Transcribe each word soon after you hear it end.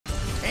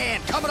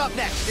And coming up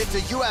next, it's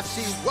a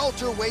UFC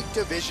welterweight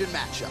division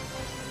matchup.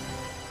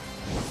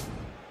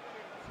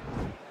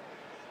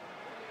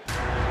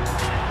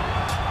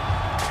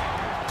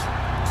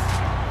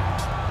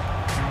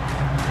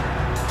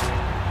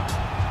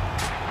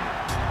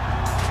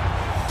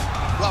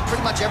 Well,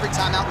 pretty much every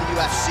time out in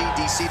the UFC,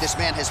 DC, this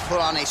man has put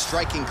on a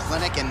striking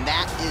clinic, and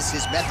that is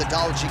his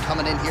methodology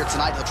coming in here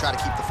tonight. He'll try to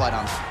keep the fight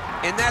on.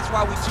 And that's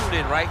why we tune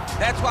in, right?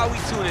 That's why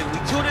we tune in. We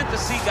tune in to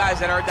see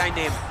guys that are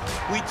dynamic.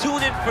 We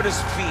tune in for the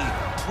speed.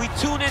 We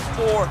tune in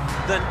for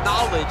the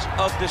knowledge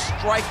of the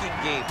striking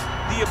game,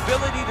 the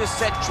ability to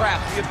set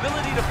traps, the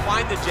ability to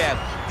find the jab,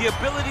 the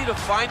ability to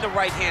find the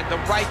right hand, the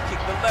right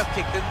kick, the left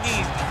kick, the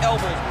knees, the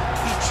elbows.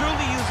 He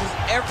truly uses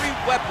every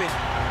weapon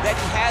that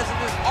he has in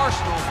his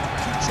arsenal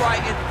to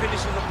try and finish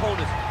his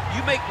opponents. You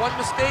make one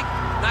mistake,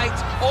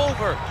 night's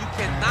over. You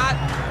cannot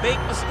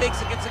make mistakes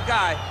against a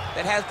guy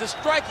that has the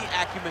striking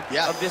acumen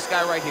of this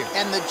guy right here.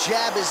 And the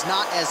jab is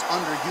not as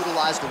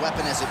underutilized a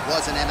weapon as it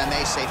was in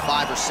MMA, say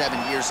 5 or 7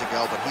 years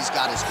ago, but he's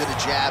got as good a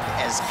jab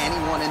as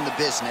anyone in the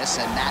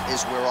business, and that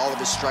is where all of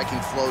his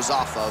striking flows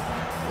off of.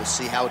 We'll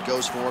see how it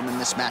goes for him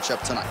in this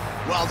matchup tonight.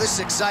 Well, this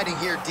is exciting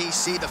here,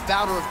 DC. The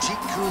founder of Jeet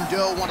Kune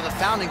Do, one of the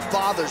founding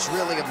fathers,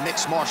 really, of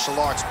mixed martial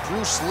arts,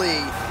 Bruce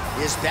Lee,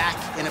 is back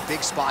in a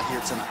big spot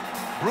here tonight.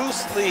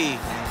 Bruce Lee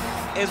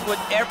is what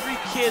every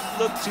kid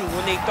looked to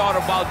when they thought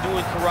about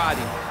doing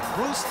karate.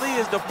 Bruce Lee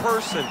is the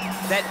person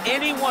that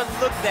anyone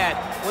looked at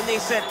when they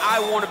said, I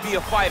want to be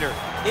a fighter.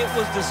 It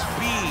was the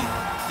speed,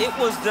 it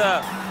was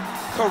the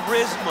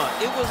charisma,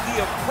 it was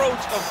the approach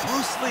of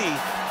Bruce Lee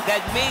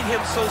that made him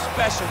so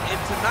special. And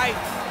tonight,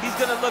 he's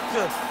gonna look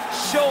to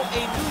show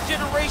a new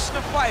generation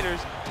of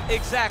fighters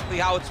exactly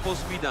how it's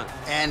supposed to be done.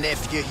 And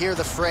if you hear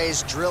the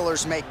phrase,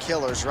 drillers make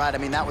killers, right? I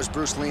mean, that was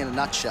Bruce Lee in a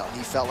nutshell.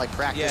 He felt like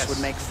practice would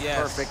make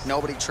perfect.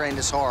 Nobody trained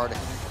as hard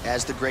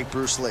as the great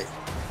Bruce Lee.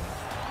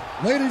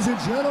 Ladies and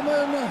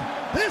gentlemen,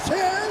 this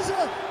is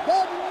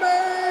the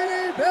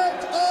main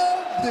event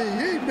of the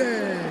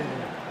evening.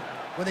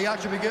 When the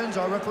action begins,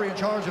 our referee in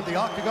charge of the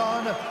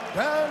Octagon,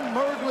 Dan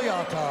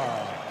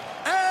Murgliata.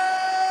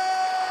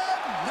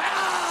 And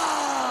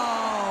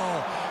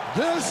now,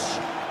 this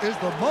is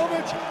the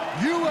moment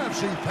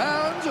UFC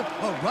fans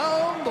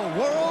around the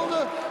world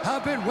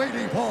have been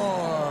waiting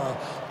for.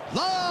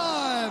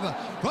 Live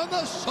from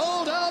the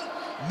sold-out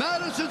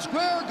Madison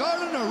Square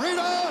Garden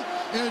Arena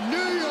in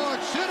New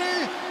York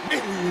City,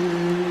 it's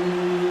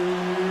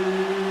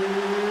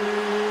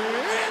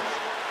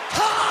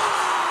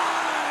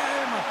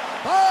time!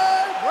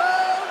 5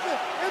 rounds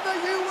in the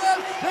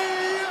UFC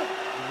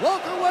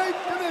welterweight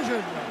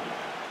division.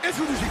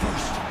 Introducing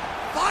first,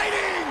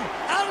 fighting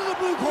out of the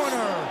blue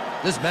corner.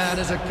 This man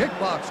is a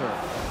kickboxer,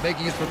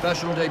 making his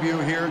professional debut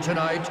here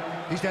tonight.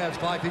 He stands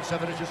 5 feet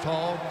 7 inches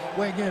tall,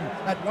 weighing in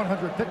at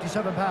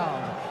 157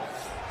 pounds.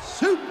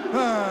 Super!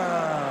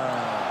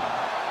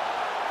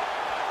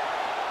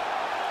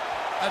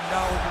 And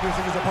now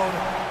introducing his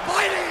opponent,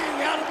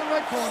 fighting out of the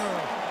right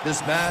corner.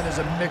 This man is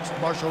a mixed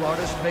martial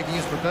artist, making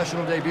his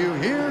professional debut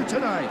here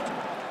tonight.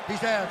 He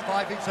stands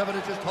 5 feet 7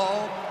 inches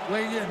tall,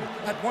 weighing in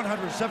at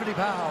 170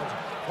 pounds.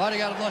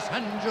 Fighting out of Los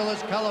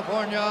Angeles,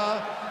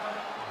 California,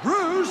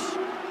 Bruce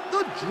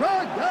the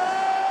Dragon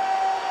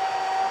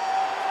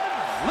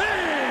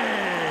Lee!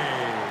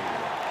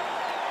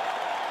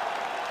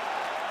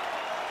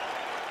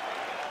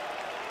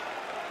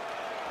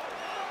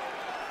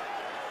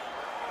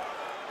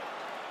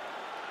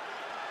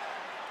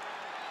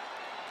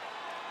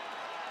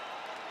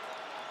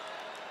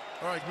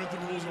 All right, get through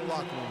the rules in the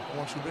locker room. I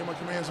want you to obey my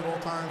commands at all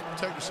times,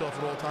 protect yourself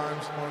at all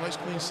times. I want a nice,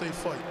 clean, safe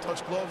fight.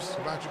 Touch gloves,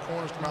 back your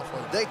corners, come out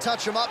fighting. They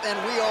touch him up, and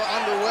we are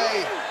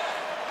underway.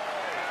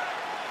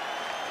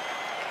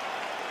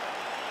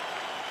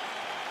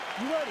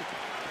 You ready?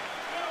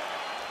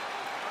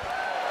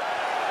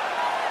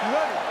 You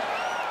ready?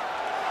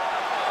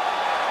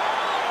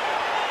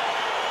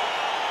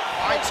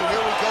 All right, so here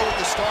we go with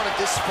the start of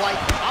this fight.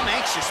 I'm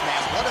anxious,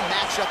 man. What a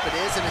matchup it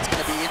is, and it's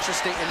going to be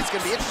interesting. And it's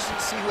going to be interesting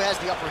to see who has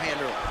the upper hand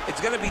early.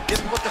 It's going to be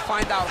difficult to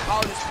find out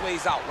how this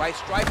plays out, right?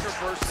 Striker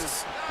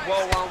versus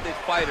well-rounded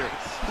fighter.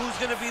 Who's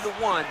going to be the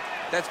one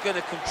that's going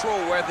to control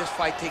where this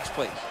fight takes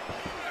place?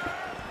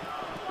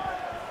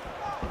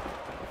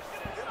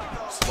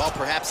 Well,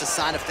 perhaps a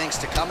sign of things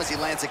to come as he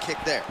lands a kick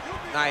there.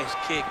 Nice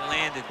kick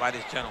landed by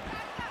this gentleman.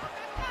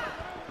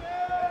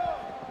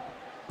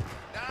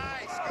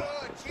 Nice,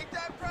 good. Keep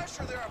that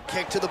pressure there.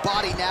 Kick to the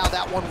body now.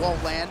 That one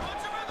won't land.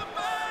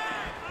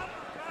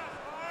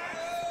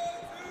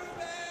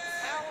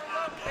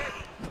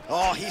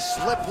 Oh, he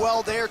slipped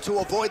well there to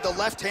avoid the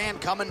left hand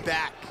coming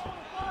back.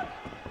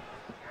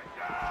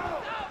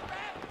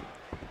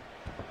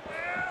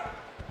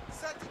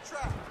 Set the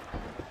trap.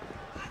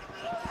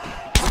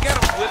 Look at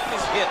him whip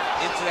his hip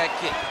into that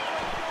kick.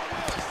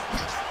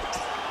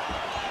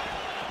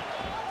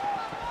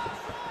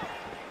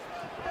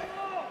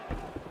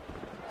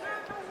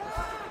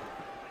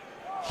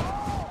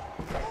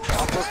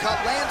 Uppercut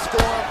lands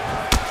for him.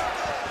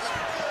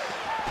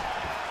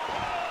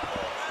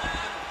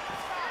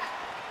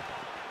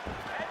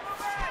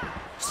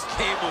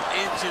 game of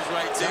inches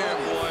right there,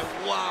 boy.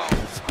 Wow.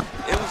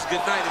 It was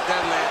good night if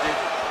that landed.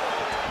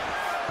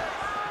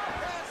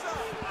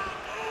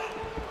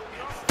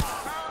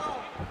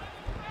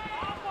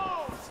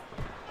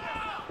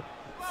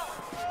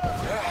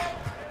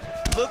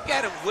 Look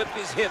at him whip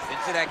his hip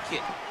into that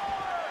kick.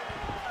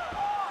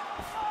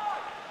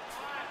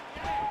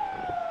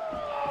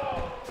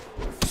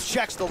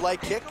 Checks the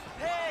leg kick.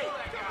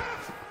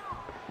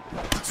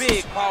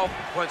 Big, powerful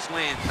punch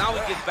lands. Now he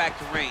gets back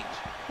to range.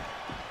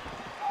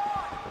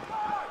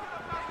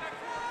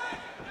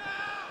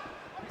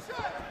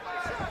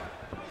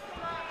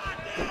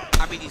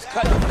 I mean, he's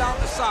cutting him down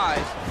the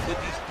sides with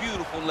these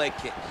beautiful leg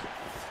kicks.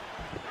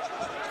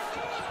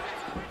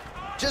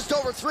 Just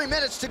over 3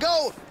 minutes to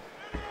go.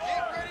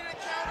 Get ready to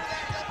counter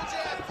that double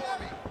jab for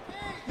me.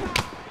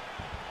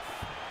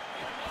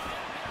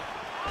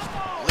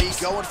 Lee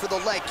going for the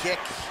leg kick.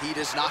 He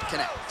does not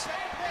connect.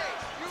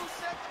 You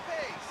set the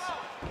pace.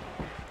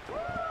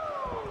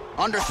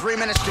 Under 3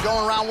 minutes to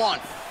go in round one.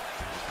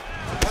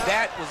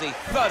 That was a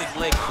thudding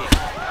leg kick.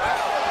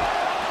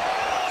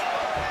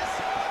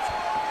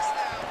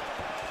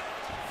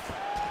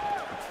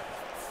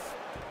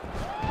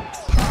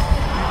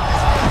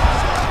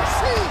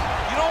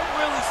 You don't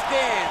really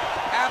stand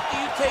after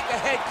you take a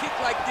head kick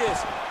like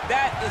this.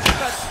 That is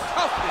such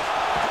toughness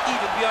to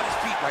even be on his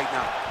feet right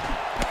now.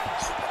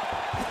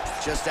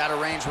 Just out of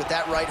range with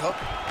that right hook.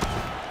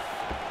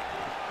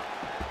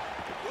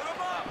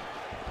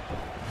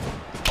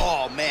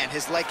 Oh, man,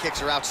 his leg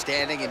kicks are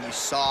outstanding, and you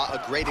saw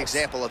a great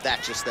example of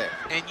that just there.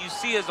 And you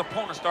see his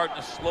opponent starting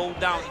to slow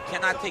down. He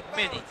cannot take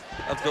many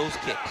of those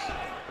kicks.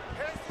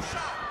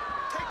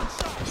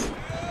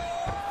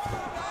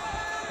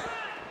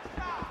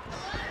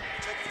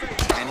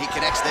 And he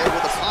connects there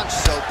with a punch,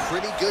 so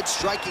pretty good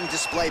striking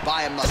display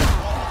by him. That is a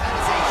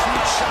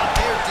huge shot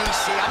there,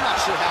 DC. I'm not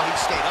sure how he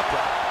stayed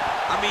upright.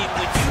 I mean,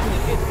 when you can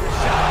hit a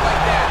shot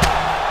like that,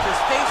 to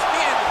stay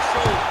standing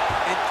shows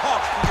and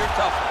talks to your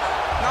toughness.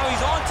 Now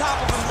he's on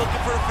top of him looking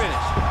for the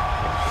finish.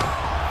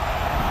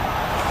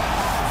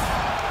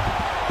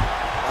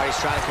 All right, he's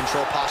trying to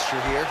control posture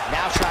here.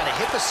 Now trying to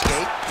hip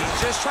escape. He's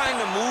just trying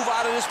to move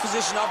out of this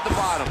position off the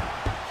bottom.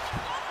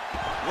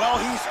 Well,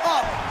 he's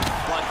up,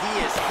 but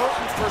he is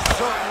hurting for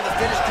certain. The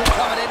finish could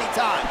come at any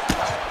time.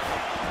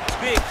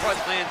 Big punch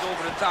lands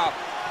over the top.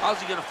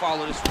 How's he gonna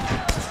follow this one?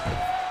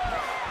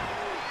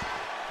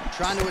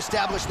 Trying to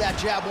establish that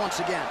jab once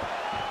again.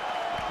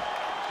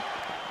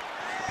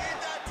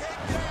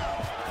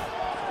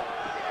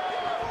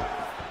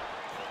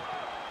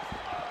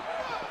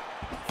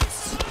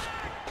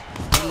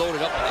 He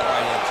loaded up on that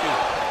right hand, too.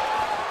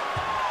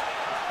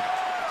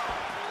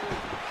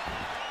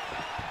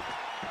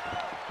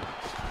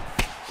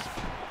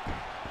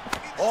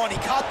 Oh, and he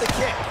caught the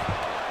kick.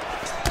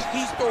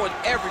 He's throwing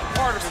every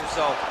part of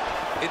himself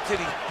into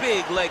these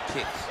big leg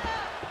kicks.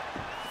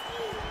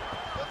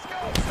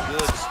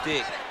 Good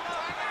stick.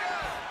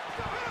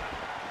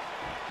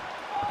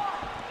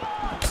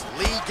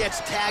 Lee gets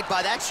tagged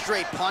by that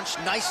straight punch.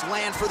 Nice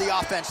land for the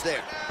offense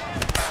there.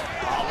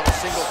 A little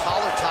single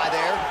collar tie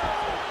there.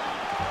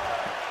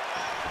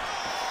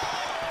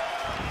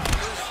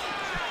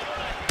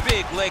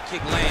 Big leg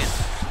kick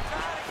lands.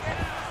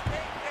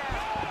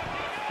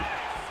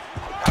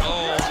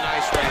 Oh,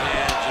 nice right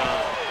hand,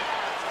 John.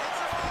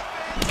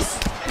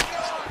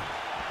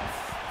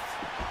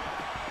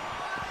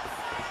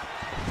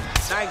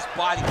 Nice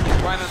body kick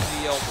right under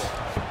the elbow.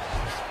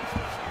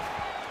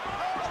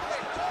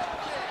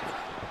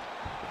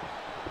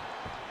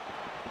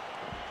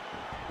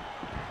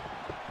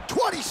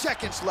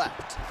 Seconds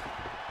left.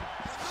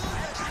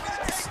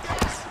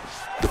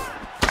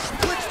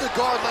 Splits the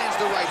guard, lands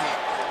the right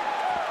hand.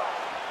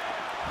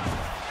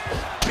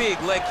 Big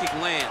leg kick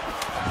land.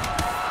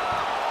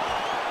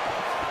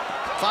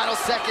 Final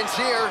seconds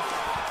here.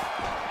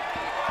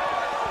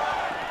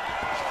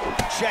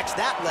 Checks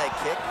that leg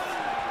kick.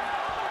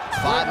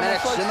 5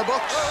 minutes in the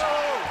books.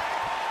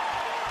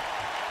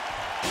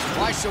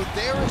 All right, so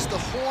there is the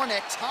horn.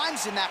 At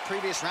times in that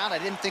previous round, I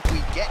didn't think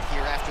we'd get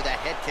here after that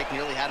head kick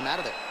nearly had him out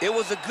of there. It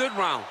was a good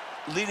round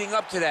leading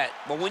up to that.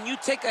 But when you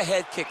take a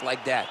head kick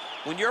like that,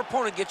 when your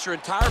opponent gets your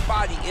entire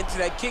body into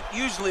that kick,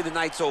 usually the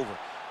night's over.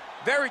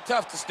 Very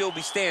tough to still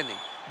be standing,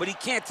 but he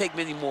can't take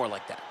many more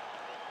like that.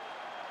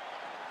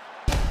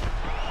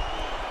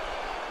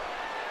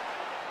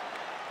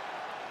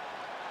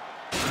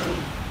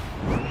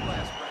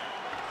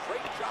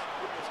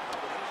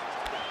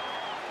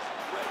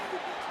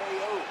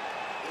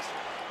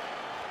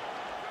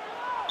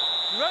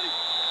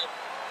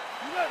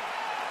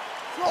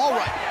 All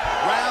right,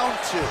 round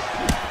two.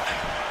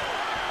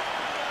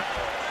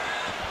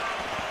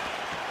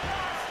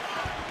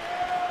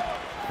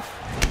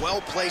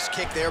 Well-placed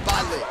kick there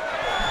by Lee.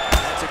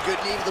 That's a good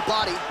knee to the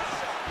body.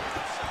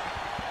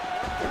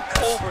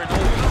 Over and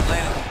over, he's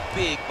landing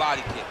big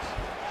body kicks.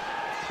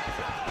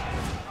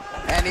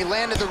 And he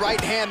landed the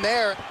right hand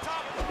there.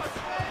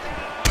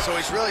 So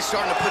he's really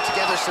starting to put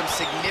together some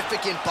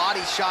significant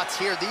body shots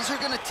here. These are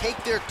going to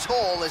take their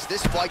toll as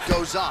this fight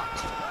goes on.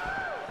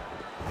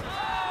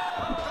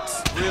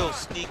 real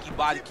sneaky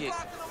body kick.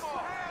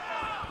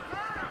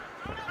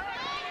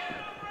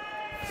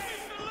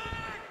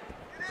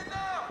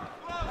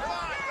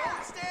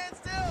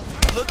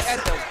 Look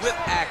at the whip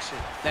action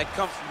that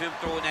comes from him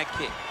throwing that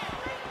kick.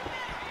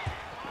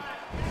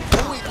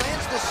 Oh, he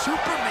lands the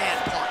Superman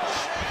punch.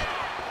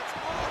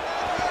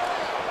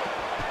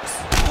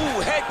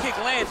 Ooh, head kick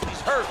lands,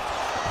 he's hurt.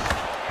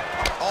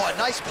 Oh, a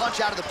nice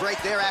punch out of the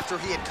break there after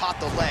he had caught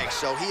the leg.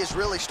 So he is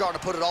really starting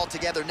to put it all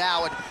together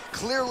now and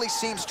clearly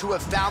seems to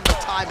have found the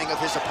timing of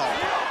his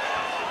opponent.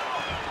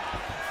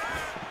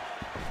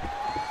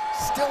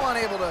 Still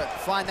unable to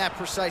find that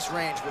precise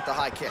range with the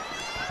high kick.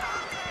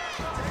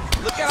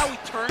 Look at how he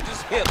turns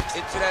his hip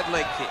into that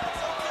leg kick.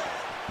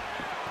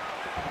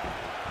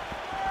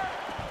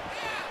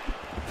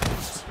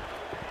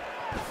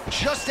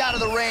 Just out of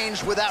the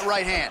range with that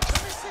right hand.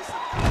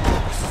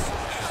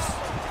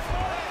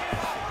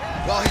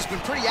 Well, he's been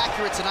pretty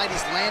accurate tonight.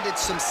 He's landed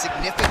some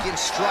significant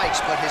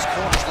strikes, but his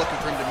corner's looking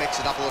for him to mix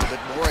it up a little bit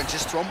more and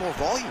just throw more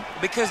volume.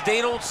 Because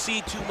they don't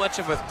see too much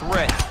of a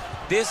threat.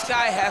 This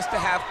guy has to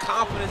have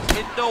confidence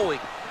in knowing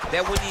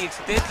that when he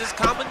extends his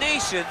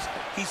combinations,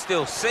 he's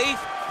still safe,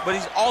 but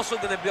he's also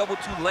going to be able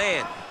to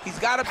land. He's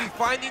got to be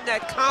finding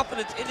that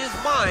confidence in his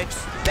mind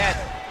that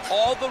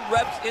all the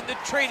reps in the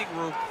training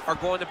room are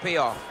going to pay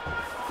off.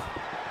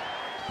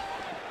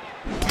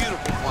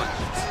 Beautiful punch.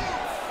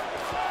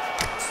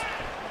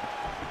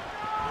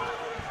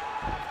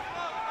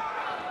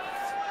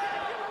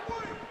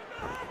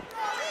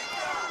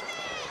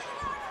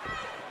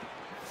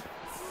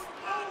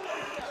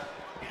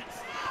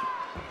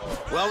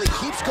 Well, he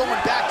keeps going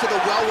back to the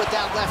well with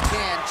that left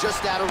hand,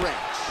 just out of range.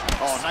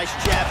 Oh, nice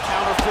jab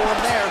counter for him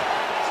there.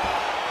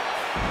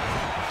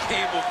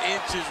 Game of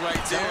inches right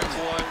there,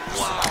 boy.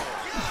 Wow.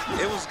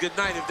 It was good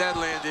night if that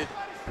landed.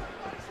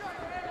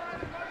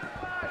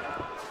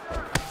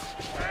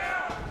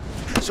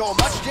 So a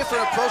much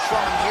different approach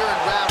from him here in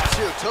round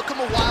two. Took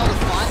him a while to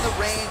find the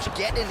range,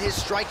 get in his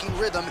striking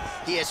rhythm.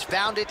 He has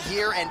found it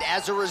here, and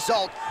as a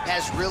result,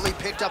 has really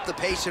picked up the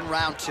pace in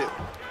round two.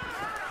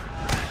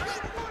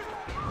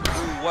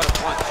 Ooh, what a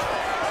punch.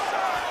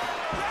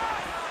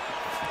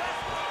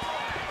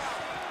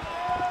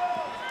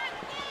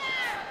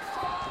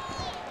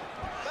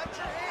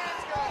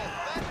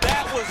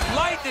 That was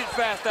lightning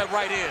fast, that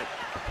right hand.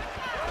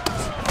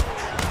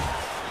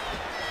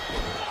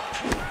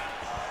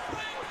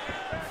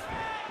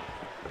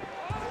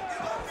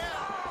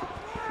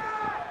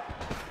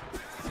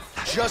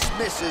 Just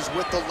misses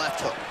with the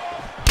left hook.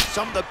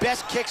 Some of the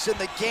best kicks in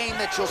the game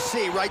that you'll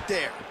see right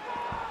there.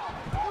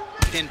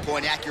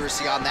 Pinpoint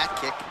accuracy on that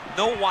kick.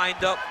 No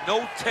wind-up,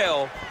 no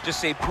tell,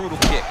 just a brutal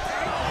kick.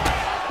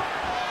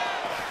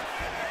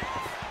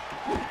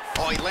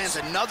 Oh, he lands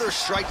another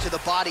strike to the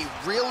body,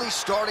 really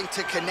starting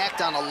to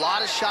connect on a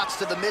lot of shots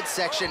to the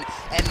midsection,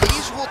 and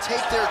these will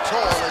take their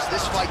toll as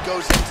this fight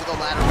goes into the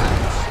latter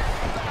rounds.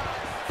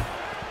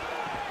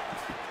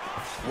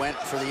 Went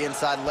for the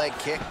inside leg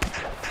kick.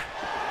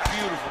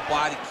 Beautiful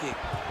body kick.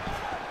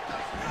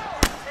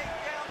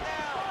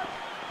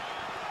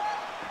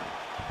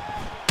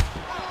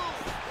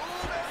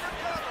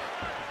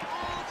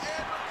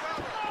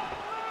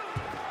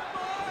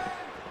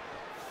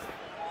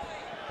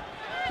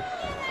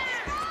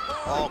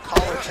 Oh,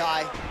 collar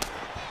tie.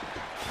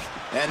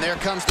 And there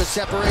comes the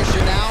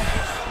separation now.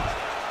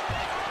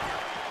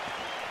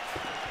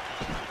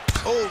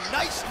 Oh,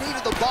 nice knee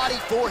to the body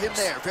for him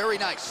there. Very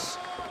nice.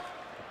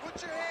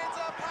 Put your hands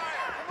up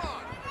higher. Come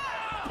on.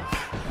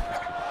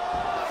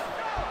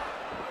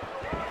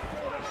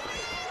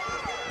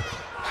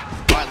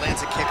 All right,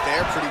 lands a kick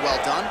there. Pretty well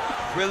done.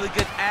 Really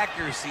good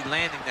accuracy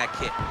landing that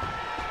kick.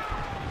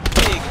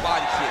 Big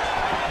body kick.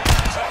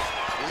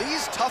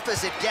 Lee's tough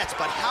as it gets,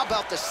 but how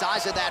about the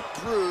size of that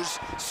bruise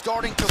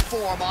starting to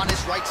form on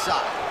his right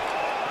side?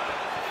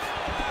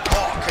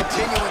 Oh,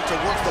 continuing to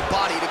work the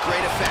body to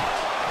great effect.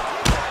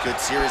 Good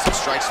series of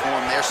strikes for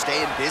him there,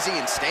 staying busy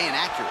and staying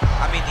accurate.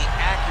 I mean, the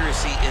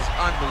accuracy is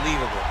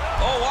unbelievable.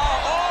 Oh, wow,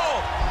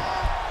 oh!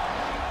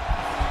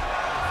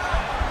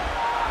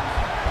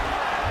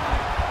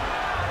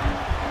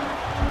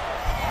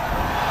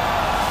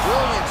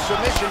 Brilliant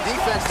submission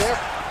defense there.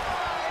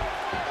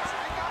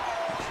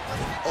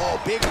 Oh,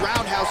 big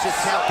roundhouse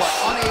attempt, but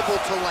unable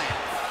to land.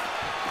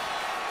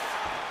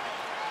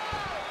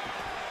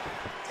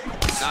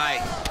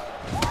 Nice.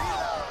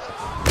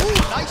 Ooh,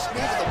 nice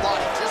knee to the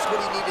body, just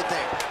what he needed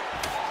there.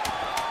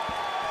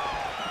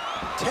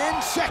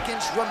 10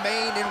 seconds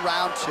remain in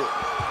round two.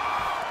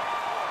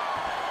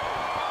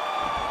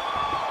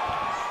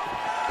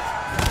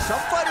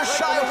 Some fighters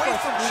shy away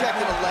from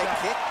checking a leg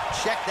kick.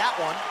 Check that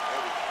one.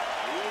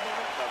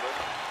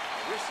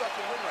 You're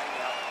sucking in right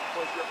now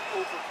because you're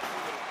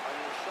overcommitting on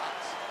your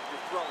shots.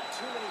 You're throwing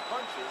too many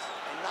punches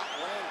and not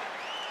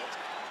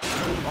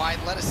landing. All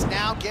right, let us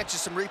now get you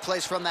some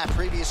replays from that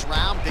previous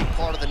round. Big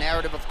part of the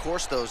narrative, of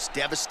course, those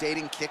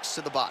devastating kicks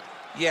to the body.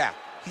 Yeah,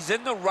 he's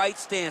in the right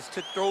stance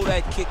to throw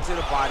that kick to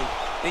the body.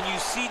 Then you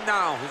see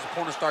now his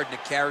opponent starting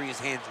to carry his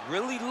hands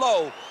really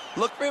low.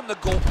 Look for him to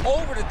go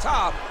over the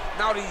top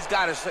now that he's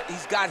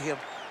got him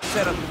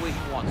set up the way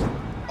he wants it.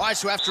 All right,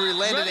 so after he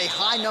landed a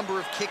high number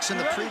of kicks in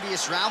the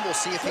previous round, we'll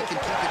see if he can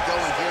keep it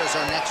going here as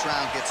our next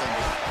round gets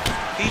underway.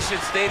 He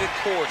should stay the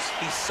course.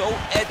 He's so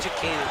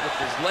educated with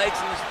his legs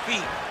and his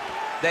feet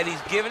that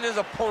he's given his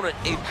opponent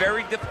a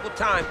very difficult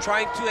time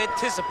trying to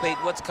anticipate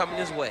what's coming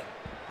his way.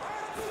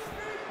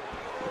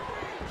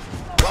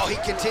 Well, he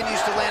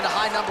continues to land a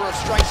high number of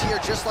strikes here,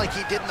 just like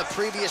he did in the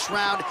previous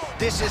round.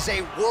 This is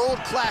a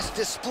world-class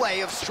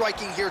display of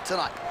striking here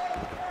tonight.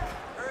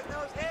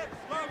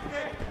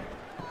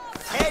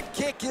 Head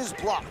kick is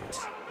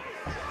blocked.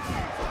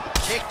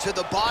 Kick to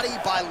the body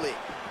by Lee.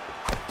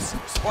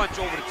 Punch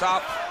over the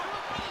top.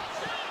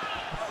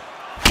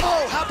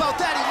 Oh, how about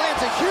that? He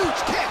lands a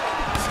huge kick.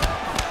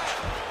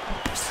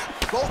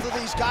 Both of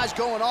these guys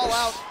going all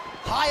out.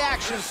 High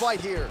action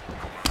fight here.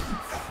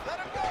 Let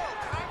him go.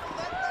 Time to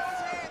let those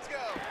hands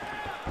go.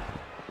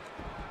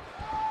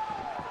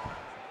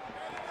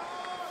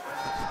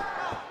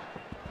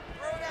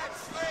 Throw that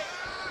straight.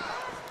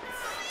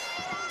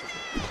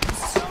 No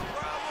problem.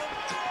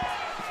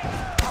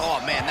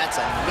 Oh, man, that's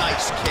a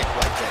nice kick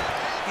right there.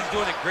 He's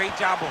doing a great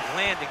job of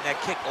landing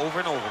that kick over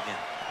and over again.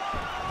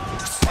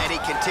 And he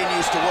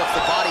continues to work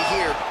the body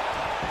here.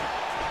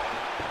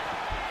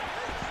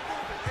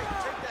 Hey,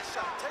 take that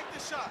shot. Take the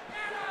shot.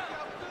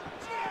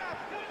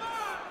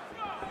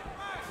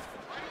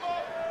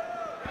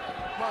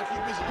 Come on,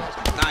 keep busy, guys.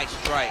 Nice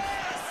strike.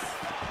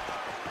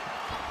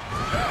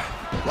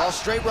 Well,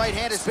 straight right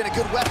hand has been a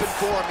good weapon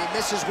for him. He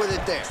misses with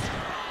it there.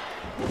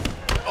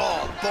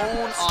 Oh,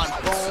 bone on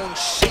bone,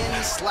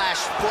 shin slash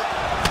foot,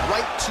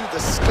 right to the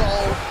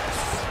skull.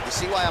 You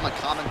see why I'm a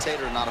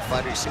commentator and not a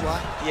fighter? You see why?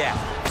 Yeah,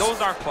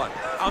 those aren't fun.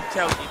 I'm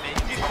telling you, man.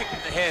 You get kicked in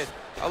the head,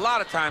 a lot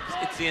of times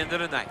it's the end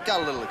of the night.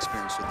 Got a little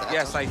experience with that.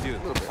 Yes, I do. A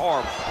little bit.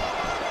 Horrible.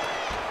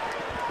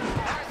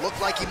 Looked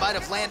like he might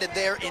have landed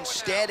there.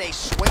 Instead, a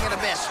swing and a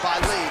miss by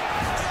Lee.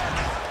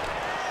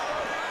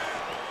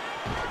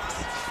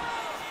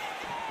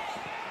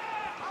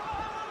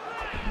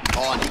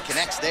 Oh, and he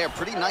connects there.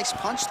 Pretty nice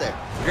punch there.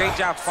 Great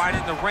job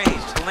finding the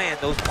range to land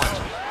those punches.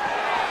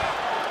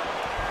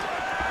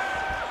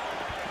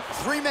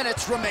 3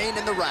 minutes remain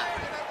in the round.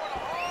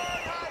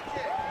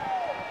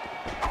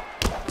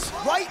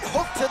 Right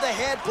hook to the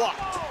head,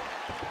 blocked.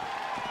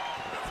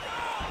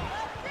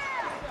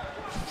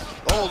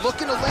 Oh,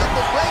 looking to land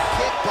the leg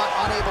kick, but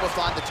unable to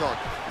find the target.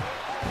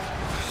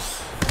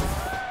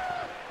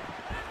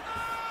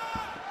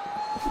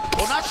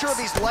 Well, not sure if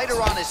he's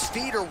lighter on his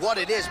feet or what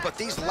it is, but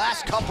these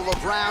last couple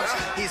of rounds,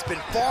 he's been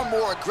far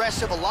more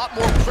aggressive, a lot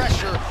more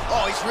pressure.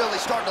 Oh, he's really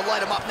starting to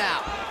light him up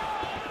now.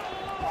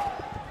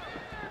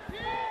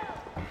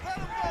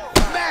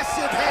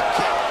 Massive head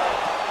kick.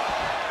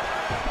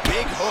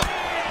 Big hook.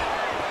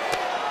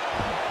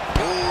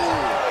 Ooh.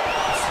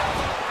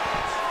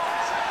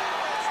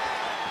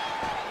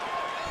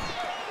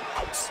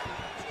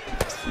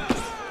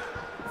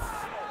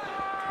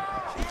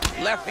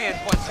 Left hand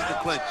punch in the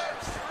clinch.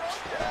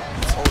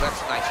 Oh,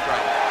 that's a nice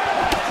strike.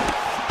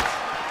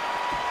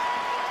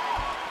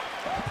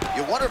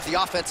 You wonder if the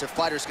offensive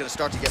fighter is going to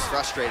start to get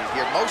frustrated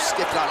here. Most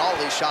skipped on all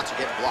these shots are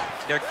getting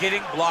blocked. They're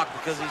getting blocked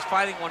because he's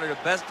fighting one of the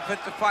best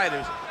defensive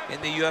fighters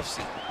in the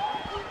UFC.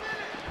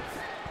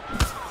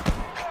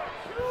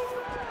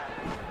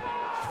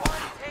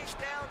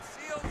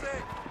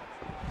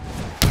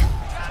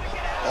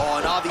 Oh,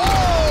 and Avi. Oh!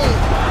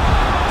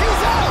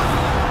 He's out!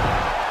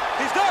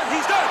 He's done!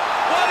 He's done!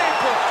 What a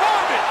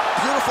performance!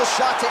 Beautiful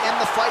shot to end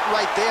the fight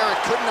right there.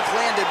 It couldn't have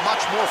landed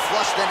much more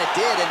flush than it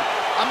did, and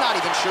I'm not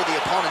even sure the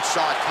opponent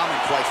saw it coming,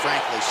 quite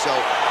frankly. So,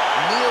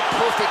 near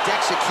perfect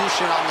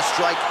execution on the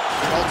strike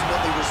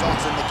ultimately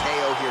results in the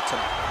KO here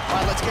tonight.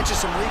 All right, let's get you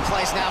some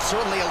replays now.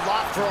 Certainly a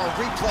lot for our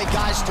replay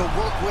guys to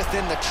work with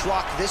in the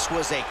truck. This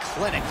was a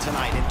clinic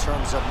tonight in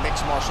terms of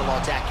mixed martial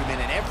arts acumen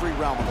in every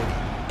realm of the ring.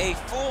 A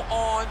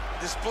full-on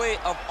display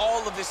of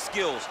all of his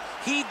skills.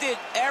 He did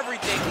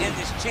everything in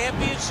this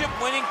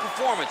championship-winning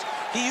performance.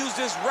 He used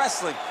his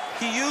wrestling.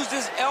 He used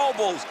his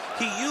elbows.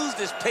 He used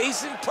his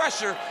pace and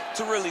pressure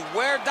to really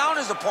wear down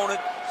his opponent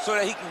so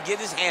that he can get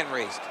his hand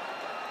raised.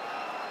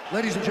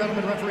 Ladies and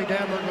gentlemen, referee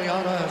Dan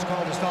Bergliana has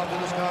called a stop to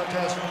this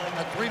contest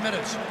at 3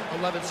 minutes,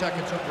 11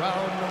 seconds of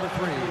round number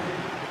 3.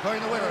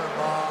 Declaring the winner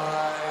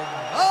by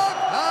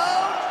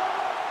knockout,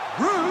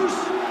 Bruce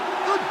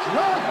the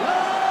Dragon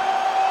Lee!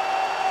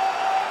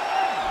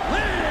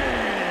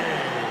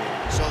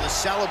 So the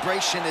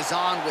celebration is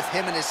on with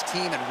him and his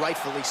team, and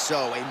rightfully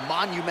so. A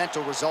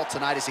monumental result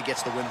tonight as he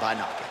gets the win by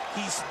knockout.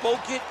 He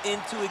spoke it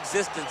into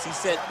existence. He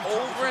said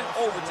over and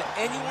over to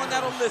anyone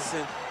that'll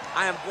listen,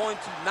 I am going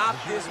to knock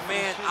this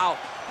man out.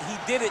 He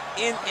did it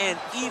in an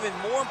even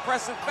more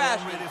impressive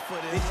fashion than he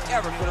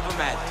ever could have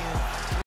imagined.